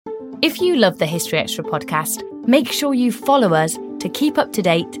If you love the History Extra podcast, make sure you follow us to keep up to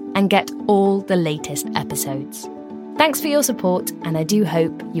date and get all the latest episodes. Thanks for your support, and I do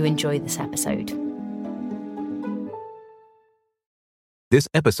hope you enjoy this episode. This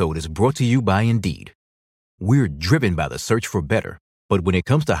episode is brought to you by Indeed. We're driven by the search for better, but when it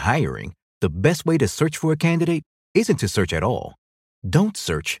comes to hiring, the best way to search for a candidate isn't to search at all. Don't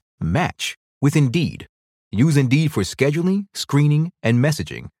search, match with Indeed. Use Indeed for scheduling, screening, and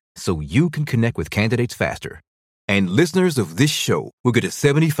messaging so you can connect with candidates faster. And listeners of this show will get a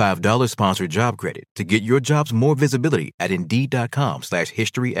 $75 sponsored job credit to get your jobs more visibility at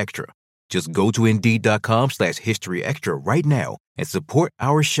Indeed.com/historyextra. Just go to Indeed.com/historyextra right now and support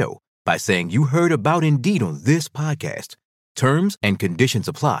our show by saying you heard about Indeed on this podcast. Terms and conditions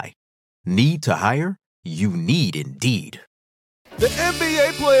apply. Need to hire? You need Indeed. The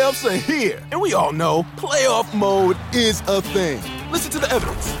NBA playoffs are here, and we all know playoff mode is a thing. Listen to the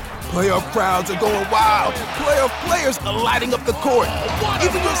evidence. Playoff crowds are going wild. Playoff players are lighting up the court.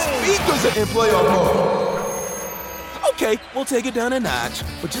 Even your speakers are in playoff mode. Okay, we'll take it down a notch,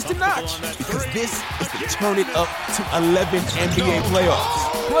 but just a notch, because this is the Turn It Up to 11 NBA playoffs.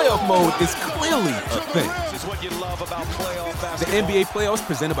 Playoff mode is clearly a thing. The NBA playoffs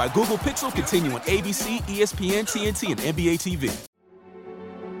presented by Google Pixel continue on ABC, ESPN, TNT, and NBA TV.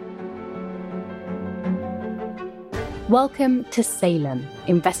 Welcome to Salem,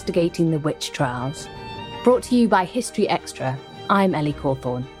 Investigating the Witch Trials. Brought to you by History Extra, I'm Ellie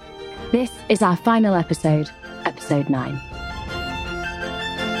Cawthorne. This is our final episode, Episode 9.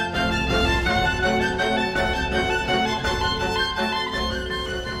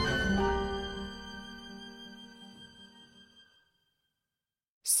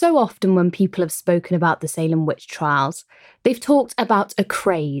 So often when people have spoken about the Salem witch trials, they've talked about a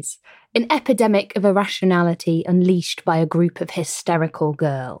craze, an epidemic of irrationality unleashed by a group of hysterical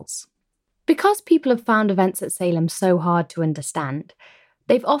girls. Because people have found events at Salem so hard to understand,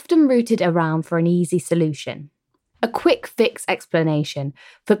 they've often rooted around for an easy solution, a quick fix explanation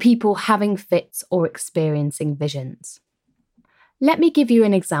for people having fits or experiencing visions. Let me give you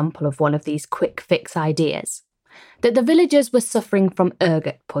an example of one of these quick fix ideas. That the villagers were suffering from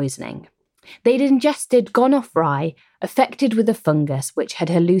ergot poisoning. They'd ingested gone-off rye affected with a fungus which had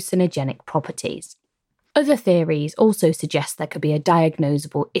hallucinogenic properties. Other theories also suggest there could be a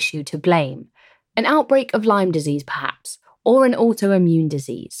diagnosable issue to blame, an outbreak of Lyme disease perhaps, or an autoimmune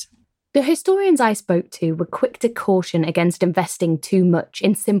disease. The historians I spoke to were quick to caution against investing too much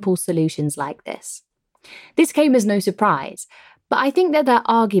in simple solutions like this. This came as no surprise, but I think that their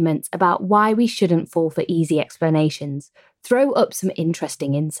arguments about why we shouldn't fall for easy explanations throw up some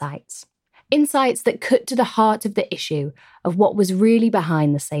interesting insights. Insights that cut to the heart of the issue of what was really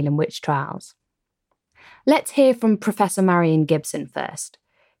behind the Salem witch trials. Let's hear from Professor Marion Gibson first.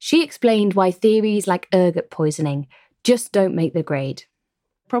 She explained why theories like ergot poisoning just don't make the grade.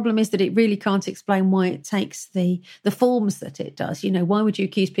 Problem is that it really can't explain why it takes the forms that it does. You know, why would you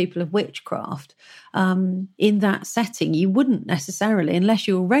accuse people of witchcraft in that setting? You wouldn't necessarily, unless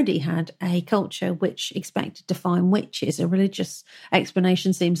you already had a culture which expected to find witches. A religious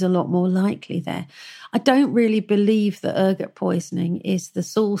explanation seems a lot more likely there. I don't really believe that ergot poisoning is the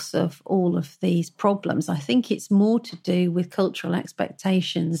source of all of these problems. I think it's more to do with cultural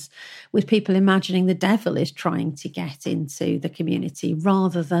expectations, with people imagining the devil is trying to get into the community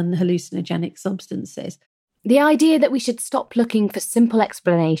rather than hallucinogenic substances. The idea that we should stop looking for simple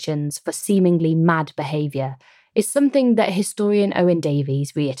explanations for seemingly mad behaviour is something that historian Owen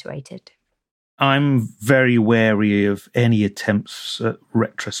Davies reiterated. I'm very wary of any attempts at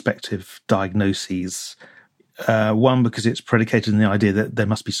retrospective diagnoses. One, because it's predicated on the idea that there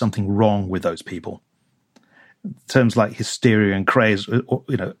must be something wrong with those people. Terms like hysteria and craze,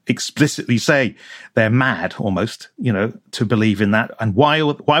 explicitly say they're mad almost, to believe in that. And why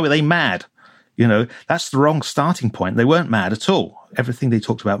were they mad? That's the wrong starting point. They weren't mad at all. Everything they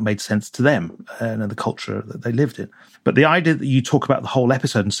talked about made sense to them and the culture that they lived in. But the idea that you talk about the whole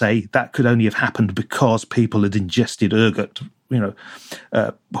episode and say that could only have happened because people had ingested ergot,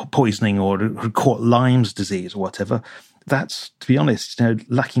 poisoning or had caught Lyme's disease or whatever, that's, to be honest,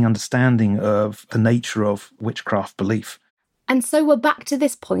 lacking understanding of the nature of witchcraft belief. And so we're back to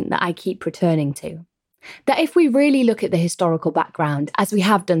this point that I keep returning to. That if we really look at the historical background, as we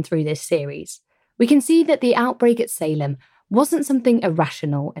have done through this series, we can see that the outbreak at Salem wasn't something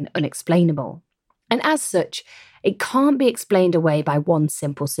irrational and unexplainable. And as such, it can't be explained away by one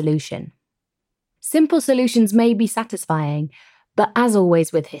simple solution. Simple solutions may be satisfying, but as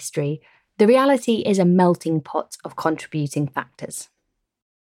always with history, the reality is a melting pot of contributing factors.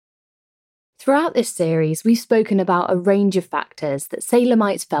 Throughout this series, we've spoken about a range of factors that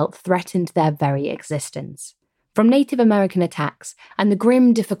Salemites felt threatened their very existence. From Native American attacks and the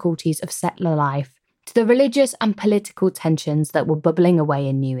grim difficulties of settler life, to the religious and political tensions that were bubbling away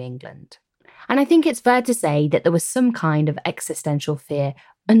in New England. And I think it's fair to say that there was some kind of existential fear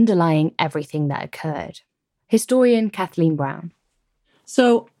underlying everything that occurred. Historian Kathleen Brown.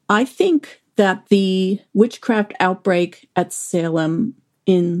 So I think that the witchcraft outbreak at Salem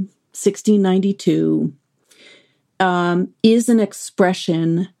in 1692 is an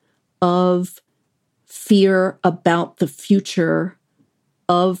expression of fear about the future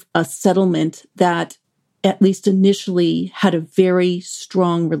of a settlement that, at least initially, had a very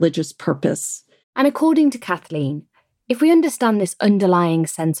strong religious purpose. And according to Kathleen, if we understand this underlying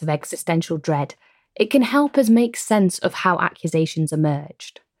sense of existential dread, it can help us make sense of how accusations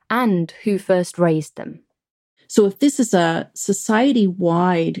emerged and who first raised them. So if this is a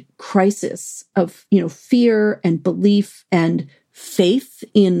society-wide crisis of, fear and belief and faith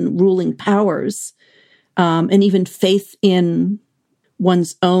in ruling powers, and even faith in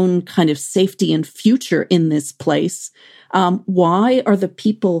one's own kind of safety and future in this place, why are the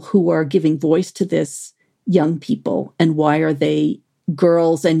people who are giving voice to this young people, and why are they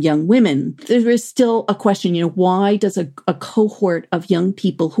girls and young women? There is still a question, why does a cohort of young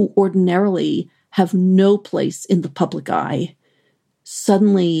people who ordinarily have no place in the public eye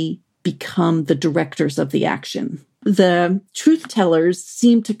suddenly become the directors of the action? The truth tellers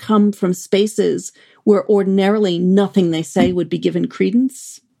seem to come from spaces where ordinarily nothing they say would be given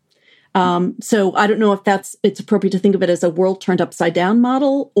credence. So I don't know if it's appropriate to think of it as a world turned upside down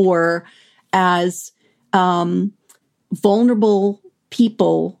model, or as vulnerable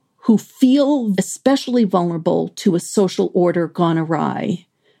people who feel especially vulnerable to a social order gone awry,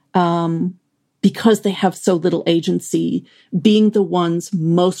 because they have so little agency, being the ones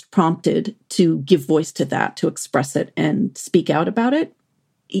most prompted to give voice to that, to express it and speak out about it.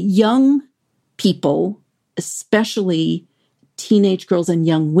 Young people, especially teenage girls and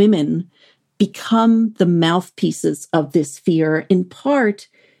young women, become the mouthpieces of this fear, in part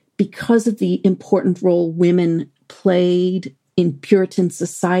because of the important role women played in Puritan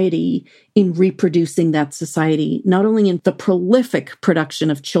society in reproducing that society, not only in the prolific production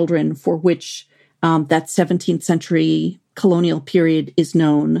of children for which that 17th century colonial period is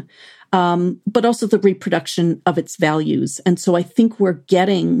known, but also the reproduction of its values. And so I think we're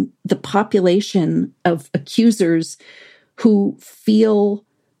getting the population of accusers who feel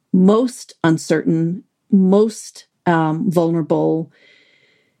most uncertain, most vulnerable,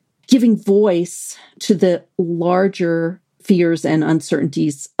 giving voice to the larger fears and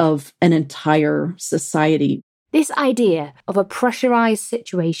uncertainties of an entire society. This idea of a pressurized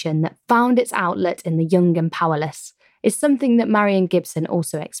situation that found its outlet in the young and powerless is something that Marian Gibson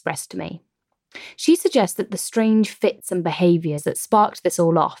also expressed to me. She suggests that the strange fits and behaviours that sparked this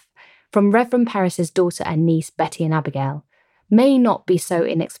all off, from Reverend Parris's daughter and niece Betty and Abigail, may not be so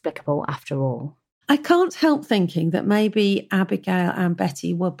inexplicable after all. I can't help thinking that maybe Abigail and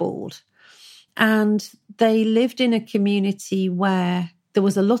Betty were bored, and they lived in a community where there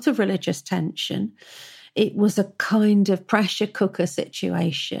was a lot of religious tension. It was a kind of pressure cooker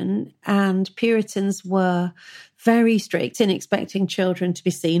situation, and Puritans were very strict in expecting children to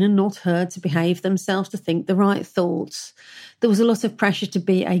be seen and not heard, to behave themselves, to think the right thoughts. There was a lot of pressure to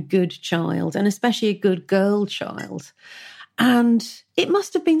be a good child, and especially a good girl child. And it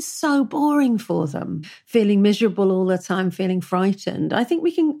must have been so boring for them, feeling miserable all the time, feeling frightened. I think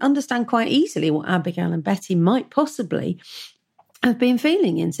we can understand quite easily what Abigail and Betty might possibly have been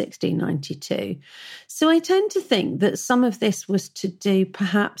feeling in 1692. So I tend to think that some of this was to do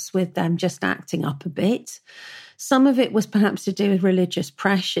perhaps with them just acting up a bit. Some of it was perhaps to do with religious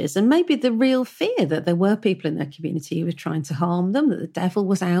pressures, and maybe the real fear that there were people in their community who were trying to harm them, that the devil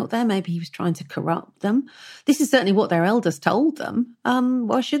was out there, maybe he was trying to corrupt them. This is certainly what their elders told them.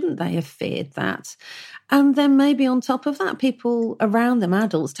 Why shouldn't they have feared that? And then maybe on top of that, people around them,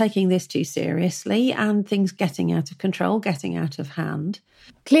 adults, taking this too seriously and things getting out of control, getting out of hand.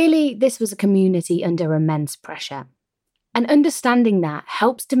 Clearly, this was a community under immense pressure. And understanding that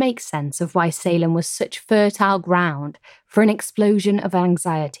helps to make sense of why Salem was such fertile ground for an explosion of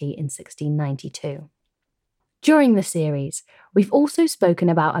anxiety in 1692. During the series, we've also spoken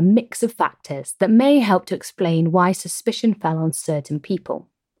about a mix of factors that may help to explain why suspicion fell on certain people.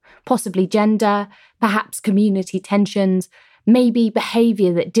 Possibly gender, perhaps community tensions, maybe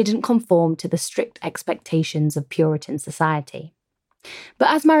behaviour that didn't conform to the strict expectations of Puritan society. But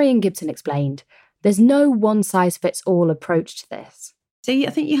as Marian Gibson explained, there's no one-size-fits-all approach to this. So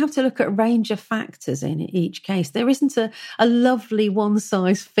I think you have to look at a range of factors in each case. There isn't a lovely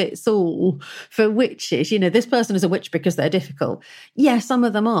one-size-fits-all for witches. This person is a witch because they're difficult. Yeah, some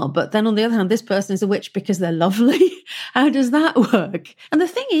of them are. But then on the other hand, this person is a witch because they're lovely. How does that work? And the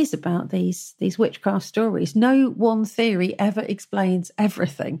thing is about these witchcraft stories, no one theory ever explains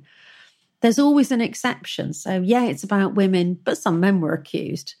everything. There's always an exception. So yeah, it's about women, but some men were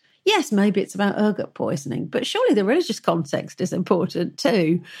accused. Yes, maybe it's about ergot poisoning, but surely the religious context is important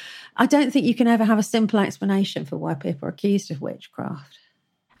too. I don't think you can ever have a simple explanation for why people are accused of witchcraft.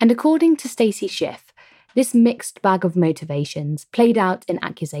 And according to Stacey Schiff, this mixed bag of motivations played out in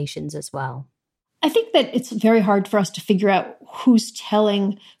accusations as well. I think that it's very hard for us to figure out who's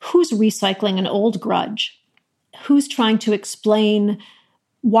recycling an old grudge, who's trying to explain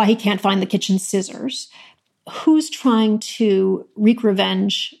why he can't find the kitchen scissors, who's trying to wreak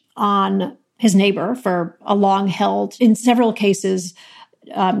revenge on his neighbor for a long-held, in several cases,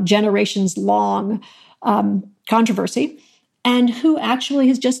 generations-long controversy, and who actually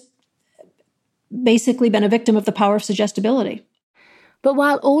has just basically been a victim of the power of suggestibility. But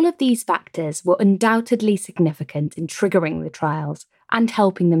while all of these factors were undoubtedly significant in triggering the trials and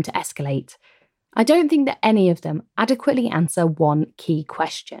helping them to escalate, I don't think that any of them adequately answer one key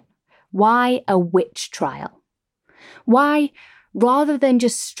question. Why a witch trial? Why, rather than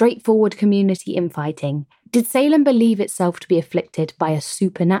just straightforward community infighting, did Salem believe itself to be afflicted by a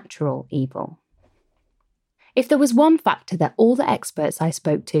supernatural evil? If there was one factor that all the experts I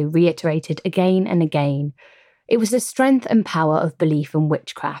spoke to reiterated again and again, it was the strength and power of belief in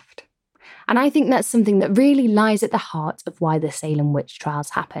witchcraft. And I think that's something that really lies at the heart of why the Salem witch trials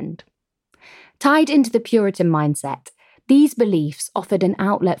happened. Tied into the Puritan mindset, these beliefs offered an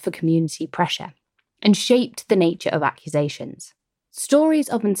outlet for community pressure and shaped the nature of accusations. Stories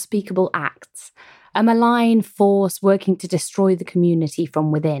of unspeakable acts, a malign force working to destroy the community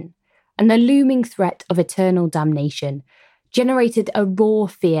from within, and the looming threat of eternal damnation generated a raw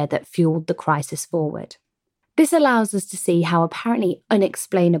fear that fueled the crisis forward. This allows us to see how apparently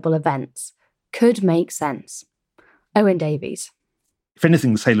unexplainable events could make sense. Owen Davies. If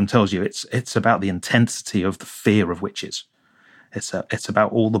anything, Salem tells you it's about the intensity of the fear of witches. It's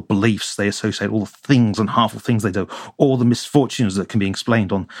about all the beliefs they associate, all the things and harmful things they do, all the misfortunes that can be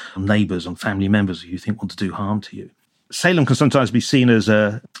explained on neighbours, on family members who you think want to do harm to you. Salem can sometimes be seen as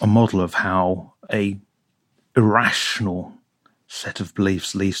a model of how a irrational set of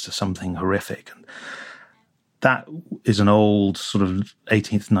beliefs leads to something horrific. And that is an old sort of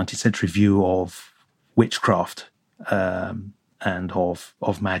 18th, 19th century view of witchcraft and of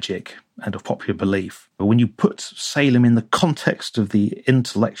magic and of popular belief. But when you put Salem in the context of the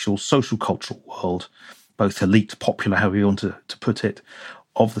intellectual, social, cultural world, both elite, popular, however you want to put it,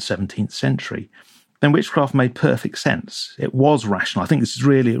 of the 17th century, then witchcraft made perfect sense. It was rational. I think this is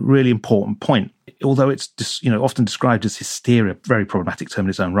really a really important point. Although it's often described as hysteria, very problematic term in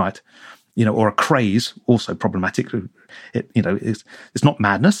its own right, or a craze, also problematic. It's not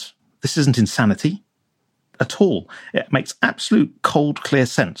madness. This isn't insanity at all. It makes absolute cold, clear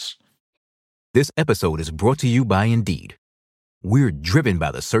sense. This episode is brought to you by Indeed. We're driven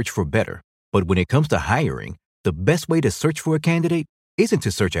by the search for better, but when it comes to hiring, the best way to search for a candidate isn't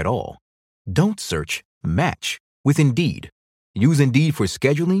to search at all. Don't search, match with Indeed. Use Indeed for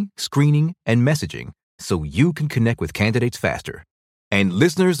scheduling, screening, and messaging so you can connect with candidates faster. And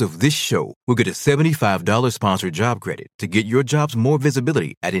listeners of this show will get a $75 sponsored job credit to get your jobs more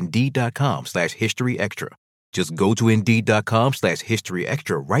visibility at Indeed.com/HistoryExtra. Just go to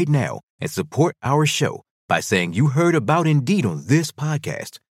Indeed.com/HistoryExtra right now and support our show by saying you heard about Indeed on this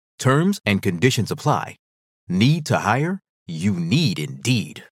podcast. Terms and conditions apply. Need to hire? You need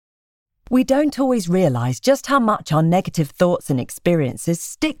Indeed. We don't always realise just how much our negative thoughts and experiences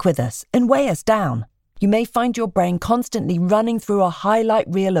stick with us and weigh us down. You may find your brain constantly running through a highlight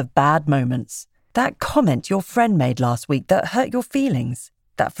reel of bad moments. That comment your friend made last week that hurt your feelings.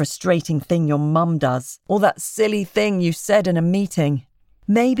 That frustrating thing your mum does. Or that silly thing you said in a meeting.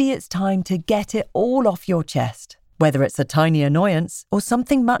 Maybe it's time to get it all off your chest. Whether it's a tiny annoyance or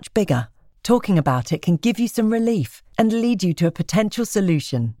something much bigger, talking about it can give you some relief and lead you to a potential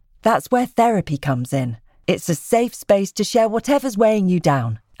solution. That's where therapy comes in. It's a safe space to share whatever's weighing you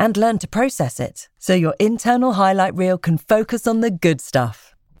down and learn to process it, so your internal highlight reel can focus on the good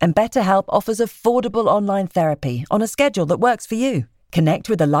stuff. And BetterHelp offers affordable online therapy on a schedule that works for you. Connect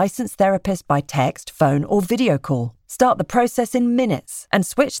with a licensed therapist by text, phone, or video call. Start the process in minutes and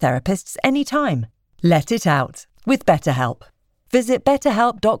switch therapists anytime. Let it out with BetterHelp. Visit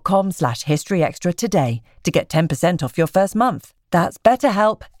betterhelp.com/historyextra today to get 10% off your first month. That's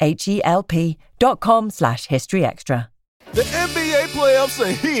BetterHelp, HELP.com/historyextra. The NBA playoffs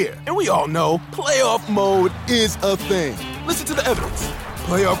are here, and we all know playoff mode is a thing. Listen to the evidence.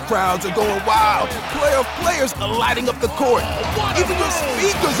 Playoff crowds are going wild. Playoff players are lighting up the court. Even your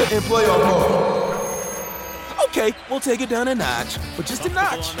speakers are in playoff mode. Okay, we'll take it down a notch, but just a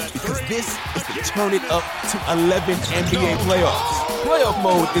notch, because this is the Turn It Up to 11 NBA playoffs. Playoff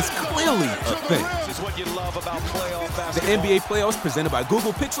mode is clearly a thing. The NBA playoffs presented by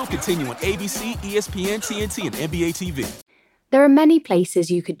Google Pixel continue on ABC, ESPN, TNT, and NBA TV. There are many places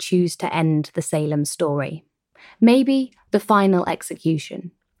you could choose to end the Salem story. Maybe the final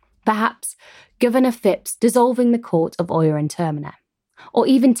execution. Perhaps Governor Phipps dissolving the court of Oyer and Terminer. Or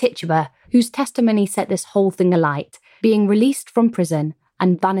even Tituba, whose testimony set this whole thing alight, being released from prison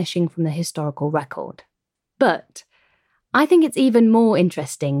and vanishing from the historical record. But I think it's even more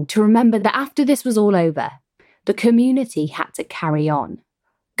interesting to remember that after this was all over, the community had to carry on,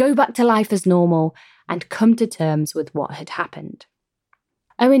 go back to life as normal, and come to terms with what had happened.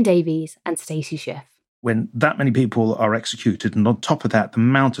 Owen Davies and Stacey Schiff. When that many people are executed, and on top of that, the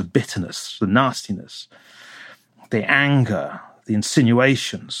amount of bitterness, the nastiness, the anger, the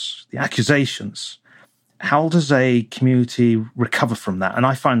insinuations, the accusations, how does a community recover from that? And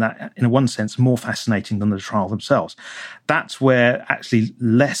I find that, in one sense, more fascinating than the trial themselves. That's where actually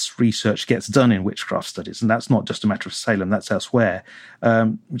less research gets done in witchcraft studies. And that's not just a matter of Salem, that's elsewhere.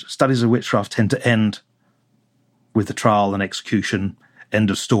 Studies of witchcraft tend to end with the trial and execution, end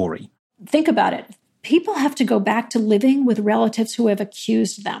of story. Think about it. People have to go back to living with relatives who have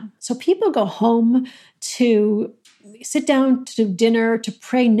accused them. So people go home to sit down to dinner, to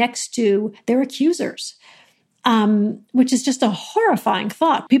pray next to their accusers, which is just a horrifying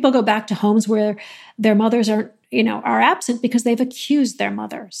thought. People go back to homes where their mothers are absent because they've accused their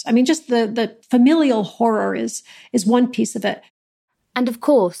mothers. I mean, just the familial horror is one piece of it. And of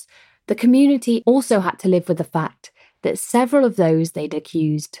course, the community also had to live with the fact that several of those they'd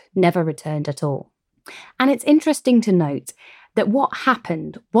accused never returned at all. And it's interesting to note that what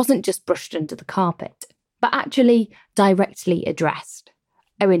happened wasn't just brushed under the carpet, but actually directly addressed.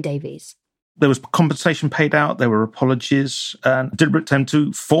 Owen Davies. There was compensation paid out, there were apologies, and a deliberate attempt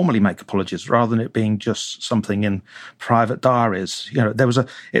to formally make apologies rather than it being just something in private diaries. There was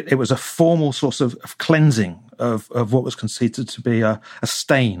it was a formal source of cleansing of what was considered to be a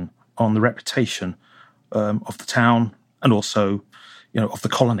stain on the reputation of the town and also, of the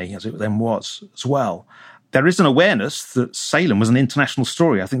colony as it then was as well. There is an awareness that Salem was an international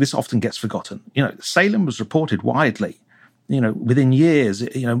story. I think this often gets forgotten. Salem was reported widely, within years.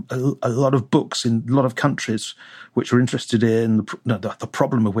 A lot of books in a lot of countries which are interested in the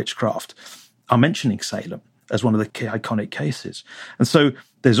problem of witchcraft are mentioning Salem as one of the key iconic cases. And so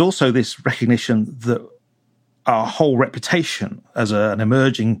there's also this recognition that our whole reputation as an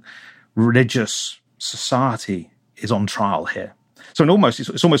emerging religious society is on trial here. So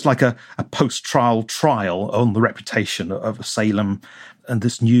it's almost like a post-trial trial on the reputation of Salem and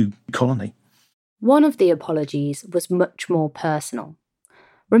this new colony. One of the apologies was much more personal.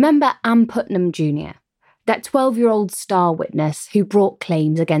 Remember Ann Putnam Jr., that 12-year-old star witness who brought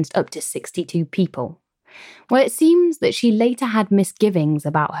claims against up to 62 people? Well, it seems that she later had misgivings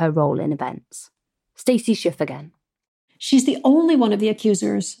about her role in events. Stacey Schiff again. She's the only one of the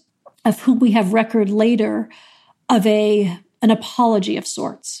accusers of whom we have record later of an apology of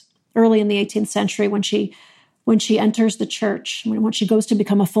sorts. Early in the 18th century, when she enters the church, when she goes to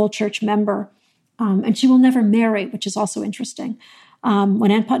become a full church member, and she will never marry, which is also interesting.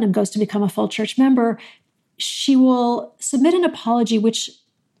 When Ann Putnam goes to become a full church member, she will submit an apology which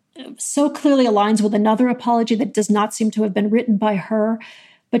so clearly aligns with another apology that does not seem to have been written by her,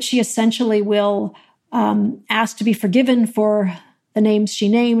 but she essentially will ask to be forgiven for the names she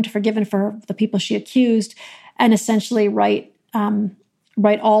named, forgiven for the people she accused, and essentially write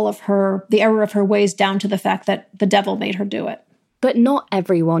all of the error of her ways down to the fact that the devil made her do it. But not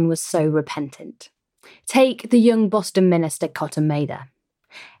everyone was so repentant. Take the young Boston minister Cotton Mather.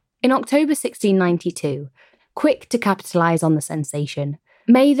 In October 1692, quick to capitalise on the sensation,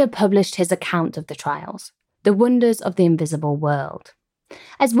 Mather published his account of the trials, The Wonders of the Invisible World.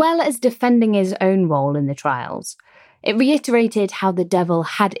 As well as defending his own role in the trials, it reiterated how the devil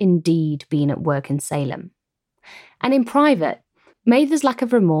had indeed been at work in Salem. And in private, Mather's lack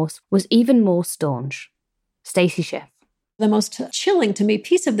of remorse was even more staunch. Stacey Schiff. The most chilling to me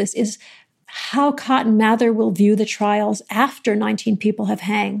piece of this is how Cotton Mather will view the trials after 19 people have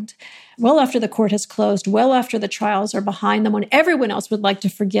hanged, well after the court has closed, well after the trials are behind them, when everyone else would like to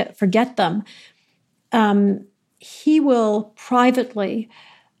forget them. He will privately,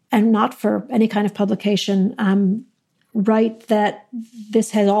 and not for any kind of publication, write that this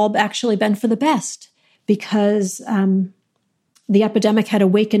has all actually been for the best, because the epidemic had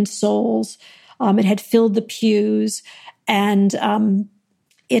awakened souls. It had filled the pews, and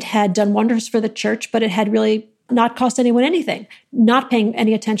it had done wonders for the church, but it had really not cost anyone anything, not paying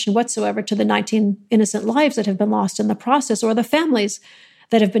any attention whatsoever to the 19 innocent lives that have been lost in the process or the families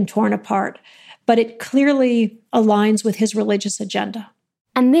that have been torn apart. But it clearly aligns with his religious agenda.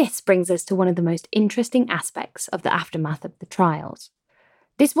 And this brings us to one of the most interesting aspects of the aftermath of the trials.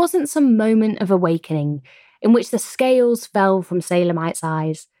 This wasn't some moment of awakening in which the scales fell from Salemites'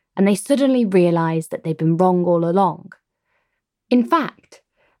 eyes and they suddenly realised that they'd been wrong all along. In fact,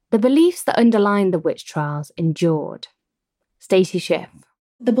 the beliefs that underlined the witch trials endured. Stacey Schiff.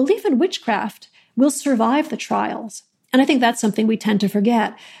 The belief in witchcraft will survive the trials. And I think that's something we tend to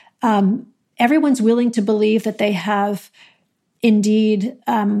forget. Everyone's willing to believe that they have indeed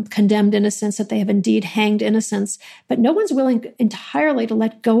condemned innocents, that they have indeed hanged innocents, but no one's willing entirely to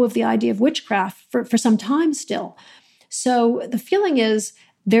let go of the idea of witchcraft for some time still. So the feeling is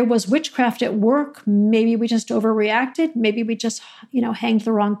there was witchcraft at work. Maybe we just overreacted. Maybe we just, hanged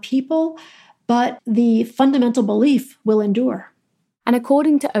the wrong people. But the fundamental belief will endure. And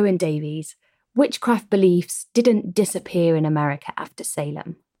according to Owen Davies, witchcraft beliefs didn't disappear in America after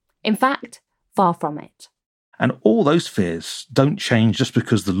Salem. In fact, far from it. And all those fears don't change just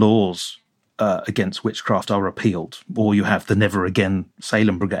because the laws against witchcraft are repealed, or you have the Never Again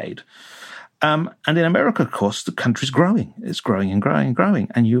Salem Brigade. And in America, of course, the country's growing. It's growing and growing and growing.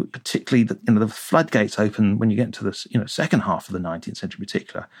 And you particularly, the floodgates open when you get into the second half of the 19th century in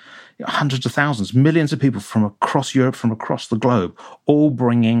particular. Hundreds of thousands, millions of people from across Europe, from across the globe, all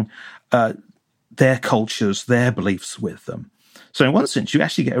bringing their cultures, their beliefs with them. So in one sense, you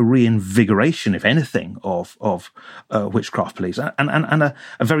actually get a reinvigoration, if anything, of witchcraft beliefs and a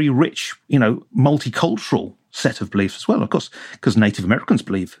very rich, multicultural set of beliefs as well, of course, because Native Americans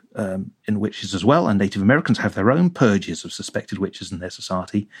believe in witches as well, and Native Americans have their own purges of suspected witches in their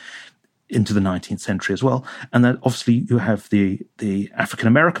society into the 19th century as well. And then obviously you have the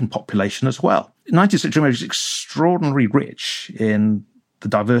African-American population as well. 19th century America is extraordinarily rich in the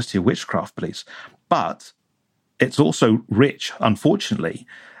diversity of witchcraft beliefs, but it's also rich, unfortunately,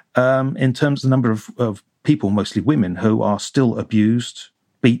 in terms of the number of people, mostly women, who are still abused,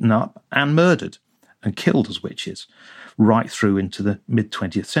 beaten up, and murdered and killed as witches right through into the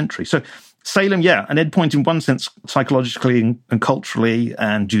mid-20th century. So Salem, an endpoint in one sense, psychologically and culturally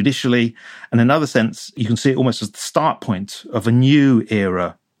and judicially, and in another sense, you can see it almost as the start point of a new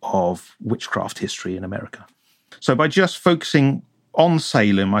era of witchcraft history in America. So by just focusing on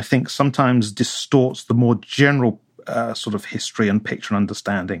Salem, I think sometimes distorts the more general sort of history and picture and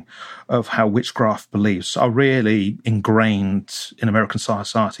understanding of how witchcraft beliefs are really ingrained in American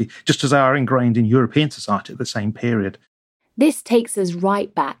society, just as they are ingrained in European society at the same period. This takes us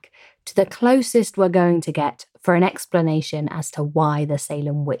right back to the closest we're going to get for an explanation as to why the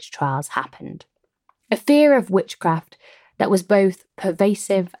Salem witch trials happened. A fear of witchcraft that was both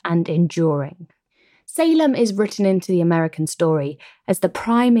pervasive and enduring. Salem is written into the American story as the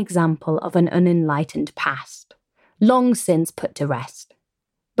prime example of an unenlightened past, long since put to rest.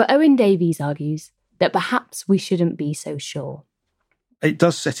 But Owen Davies argues that perhaps we shouldn't be so sure. It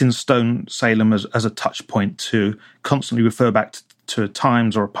does set in stone Salem as a touch point to constantly refer back to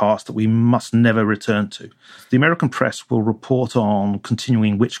times or a past that we must never return to. The American press will report on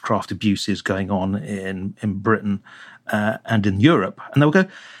continuing witchcraft abuses going on in Britain and in Europe, and they'll go,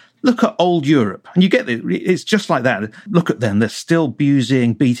 look at old Europe. And you get it. It's just like that. Look at them. They're still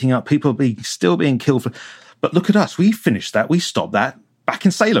abusing, beating up. People still being killed. But look at us. We finished that. We stopped that back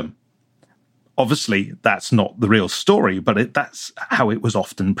in Salem. Obviously, that's not the real story, but that's how it was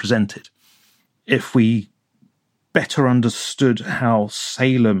often presented. If we better understood how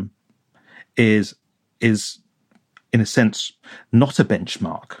Salem is in a sense, not a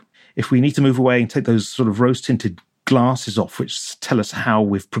benchmark, if we need to move away and take those sort of rose-tinted glasses off, which tell us how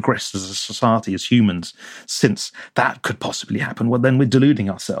we've progressed as a society, as humans, since that could possibly happen, well, then we're deluding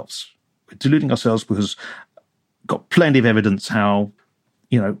ourselves. We're deluding ourselves because we've got plenty of evidence how,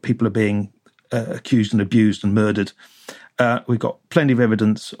 people are being accused and abused and murdered. We've got plenty of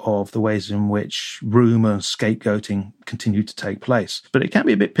evidence of the ways in which rumour and scapegoating continue to take place. But it can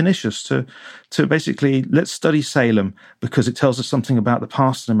be a bit pernicious to basically, let's study Salem because it tells us something about the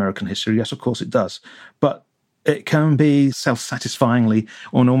past in American history. Yes, of course it does. But it can be self-satisfyingly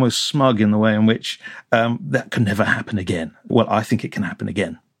or almost smug in the way in which that can never happen again. Well, I think it can happen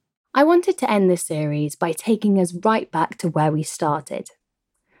again. I wanted to end this series by taking us right back to where we started.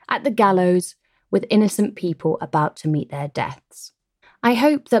 At the gallows, with innocent people about to meet their deaths. I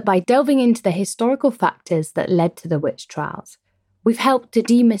hope that by delving into the historical factors that led to the witch trials, we've helped to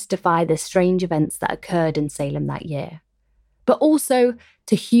demystify the strange events that occurred in Salem that year. but also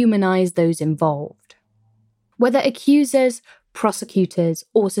to humanise those involved. Whether accusers, prosecutors,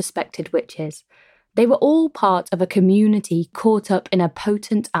 or suspected witches, they were all part of a community caught up in a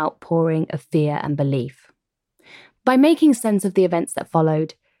potent outpouring of fear and belief. By making sense of the events that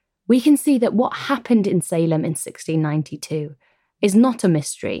followed, we can see that what happened in Salem in 1692 is not a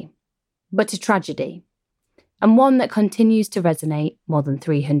mystery, but a tragedy, and one that continues to resonate more than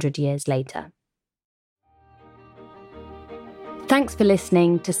 300 years later. Thanks for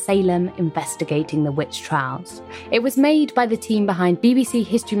listening to Salem Investigating the Witch Trials. It was made by the team behind BBC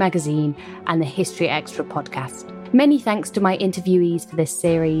History Magazine and the History Extra podcast. Many thanks to my interviewees for this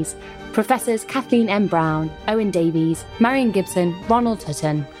series, Professors Kathleen M. Brown, Owen Davies, Marion Gibson, Ronald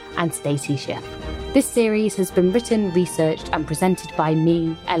Hutton, and Stacey Schiff. This series has been written, researched and presented by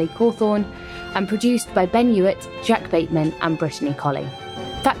me, Ellie Cawthorne, and produced by Ben Hewitt, Jack Bateman and Brittany Colley.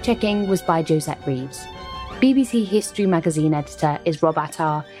 Fact-checking was by Josette Reeves. BBC History Magazine editor is Rob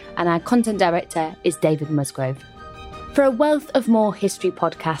Attar, and our content director is David Musgrove. For a wealth of more history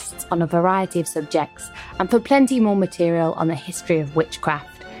podcasts on a variety of subjects, and for plenty more material on the history of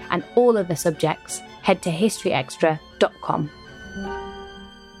witchcraft and all other subjects, head to historyextra.com.